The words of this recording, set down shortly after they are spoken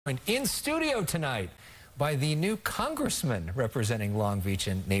In studio tonight by the new congressman representing Long Beach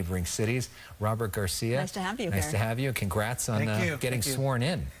and neighboring cities, Robert Garcia. Nice to have you Nice here. to have you. Congrats on getting sworn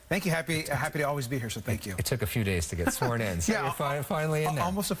in. Thank you. Happy to always be here, so thank you. It took a few days to get sworn in, so you're finally in there.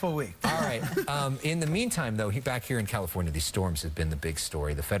 Almost a full week. All right. In the meantime, though, back here in California, these storms have been the big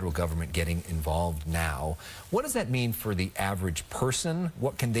story. The federal government getting involved now. What does that mean for the average person?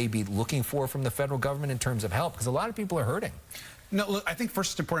 What can they be looking for from the federal government in terms of help? Because a lot of people are hurting. No, look, I think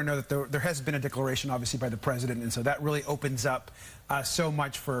first it's important to know that there has been a declaration, obviously, by the president, and so that really opens up so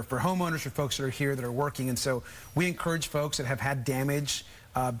much for homeowners, for folks that are here, that are working. And so we encourage folks that have had damage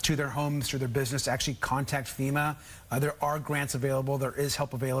to their homes, to their business, to actually contact FEMA. There are grants available. There is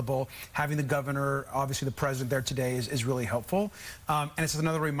help available. Having the governor, obviously the president there today is really helpful. And it's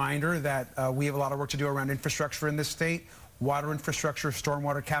another reminder that we have a lot of work to do around infrastructure in this state. Water infrastructure,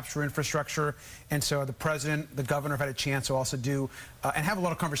 stormwater capture infrastructure. And so the president, the governor have had a chance to also do and have a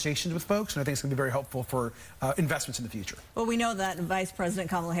lot of conversations with folks, and I think it's going to be very helpful for investments in the future. Well, we know that Vice President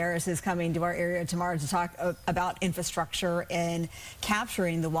Kamala Harris is coming to our area tomorrow to talk about infrastructure and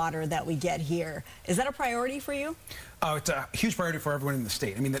capturing the water that we get here. Is that a priority for you? Oh, it's a huge priority for everyone in the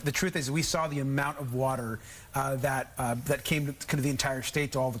state. I mean, the truth is we saw the amount of water that came to kind of the entire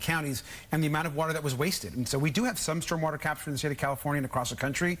state, to all the counties, and the amount of water that was wasted. And so we do have some stormwater capture in the state of California and across the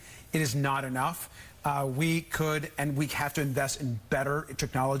country. It is not enough. We could and we have to invest in better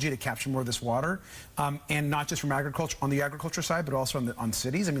technology to capture more of this water, and not just from agriculture, on the agriculture side, but also on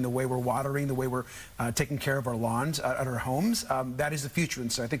cities. I mean, the way we're watering, the way we're taking care of our lawns at our homes, that is the future.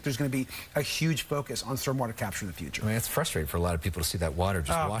 And so I think there's going to be a huge focus on stormwater capture in the future. I mean, it's frustrating for a lot of people to see that water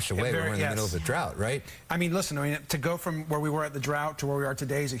just wash away when we're in the middle of the drought, right? I mean, listen, to go from where we were at the drought to where we are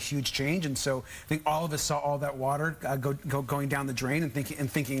today is a huge change. And so I think all of us saw all that water going down the drain and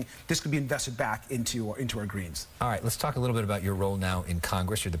thinking this could be invested back into our greens. All right, let's talk a little bit about your role now in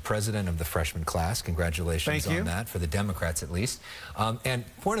Congress. You're the president of the freshman class. Congratulations on that, for the Democrats at least. And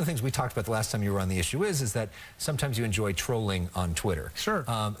one of the things we talked about the last time you were on the issue is that sometimes you enjoy trolling on Twitter. Sure.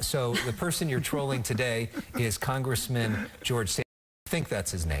 So the person you're trolling today is Congressman George Santos. I think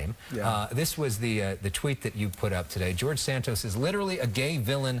that's his name. Yeah. This was the tweet that you put up today. George Santos is literally a gay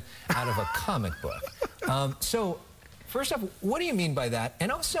villain out of a comic book. So first off, what do you mean by that? And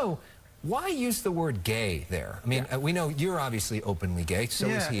also, why use the word gay there? I mean, we know you're obviously openly gay, so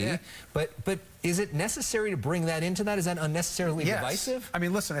is he. Yeah. But is it necessary to bring that into that? Is that unnecessarily divisive? I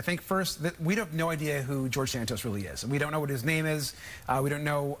mean, listen, I think first that we have no idea who George Santos really is. We don't know what his name is. We don't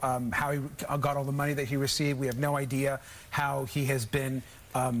know how he got all the money that he received. We have no idea how he has been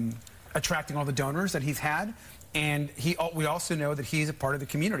attracting all the donors that he's had. And we also know that he's a part of the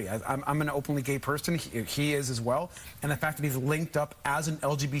community. I'm an openly gay person. He is as well. And the fact that he's linked up as an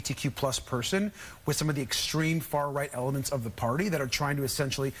LGBTQ plus person with some of the extreme far-right elements of the party that are trying to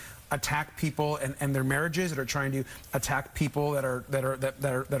essentially attack people and their marriages, that are trying to attack people that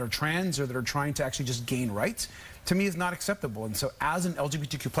are trans, or that are trying to actually just gain rights, to me is not acceptable. And so as an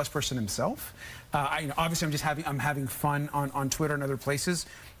LGBTQ plus person himself, obviously I'm having fun on Twitter and other places,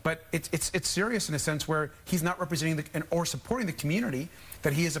 but it's serious in a sense where he's not representing or supporting the community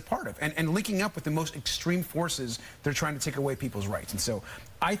that he is a part of, and linking up with the most extreme forces that are trying to take away people's rights. And so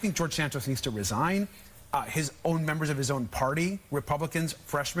I think George Santos needs to resign. His own members of his own party, Republicans,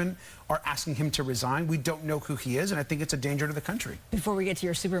 freshmen, are asking him to resign. We don't know who he is, and I think it's a danger to the country. Before we get to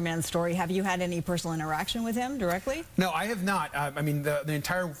your Superman story, have you had any personal interaction with him directly? No, I have not. I mean, the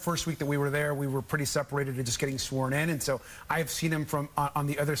entire first week that we were there, we were pretty separated to just getting sworn in, and so I have seen him from on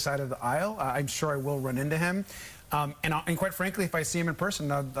the other side of the aisle. I'm sure I will run into him. And quite frankly, if I see him in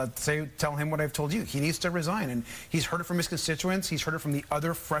person, I'll tell him what I've told you. He needs to resign. And he's heard it from his constituents. He's heard it from the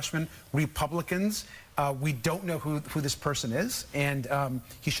other freshman Republicans. We don't know who this person is, and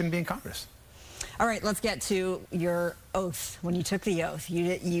he shouldn't be in Congress. All right, let's get to your oath. When you took the oath,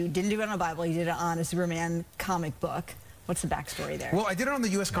 you didn't do it on a Bible. You did it on a Superman comic book. What's the backstory there? Well, I did it on the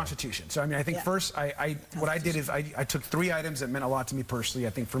U.S. Constitution. So, I mean, I think first, what I did is I took 3 items that meant a lot to me personally.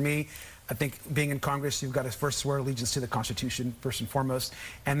 I think for me, being in Congress, you've got to first swear allegiance to the Constitution, first and foremost.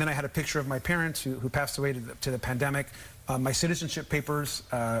 And then I had a picture of my parents who passed away to the pandemic. My citizenship papers,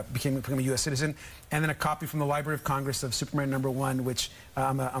 became a U.S. citizen, and then a copy from the Library of Congress of Superman #1, which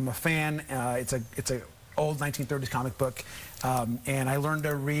I'm a fan. It's a old 1930s comic book, and I learned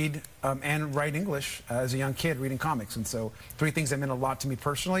to read and write English as a young kid reading comics. And so 3 things that meant a lot to me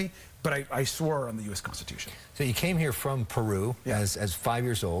personally: but I swore on the U.S. Constitution. So you came here from Peru as 5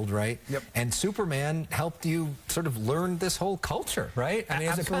 years old, right? Yep. And Superman helped you sort of learn this whole culture, right? I mean,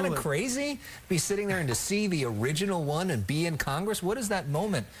 is it kind of crazy to be sitting there and to see the original one and be in Congress? What does that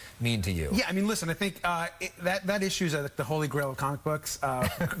moment mean to you? Yeah, I mean, listen, I think that issue is the holy grail of comic books.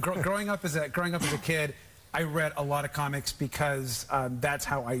 Growing up as a kid, I read a lot of comics because that's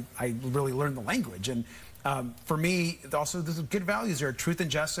how I really learned the language. And for me, also, there's good values there: truth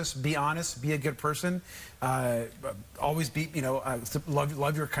and justice. Be honest. Be a good person. Always be,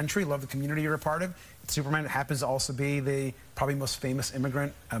 love your country. Love the community you're a part of. Superman happens to also be the probably most famous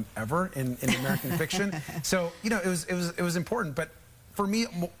immigrant ever in American fiction. So it was important. But for me,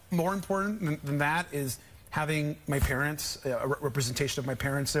 more important than that is having my parents, a representation of my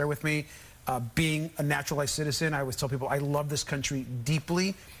parents there with me. Being a naturalized citizen, I always tell people I love this country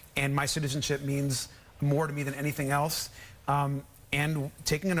deeply, and my citizenship means more to me than anything else. And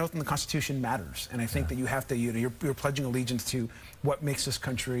taking an oath in the Constitution matters, and I think that you have to, you're pledging allegiance to what makes this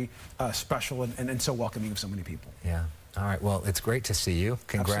country special and so welcoming of so many people. Yeah. All right. Well, it's great to see you.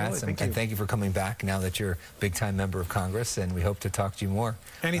 Congrats, and thank you for coming back now that you're a big-time member of Congress, and we hope to talk to you more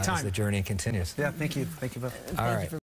anytime as the journey continues. Yeah. Thank you. Thank you both. All right.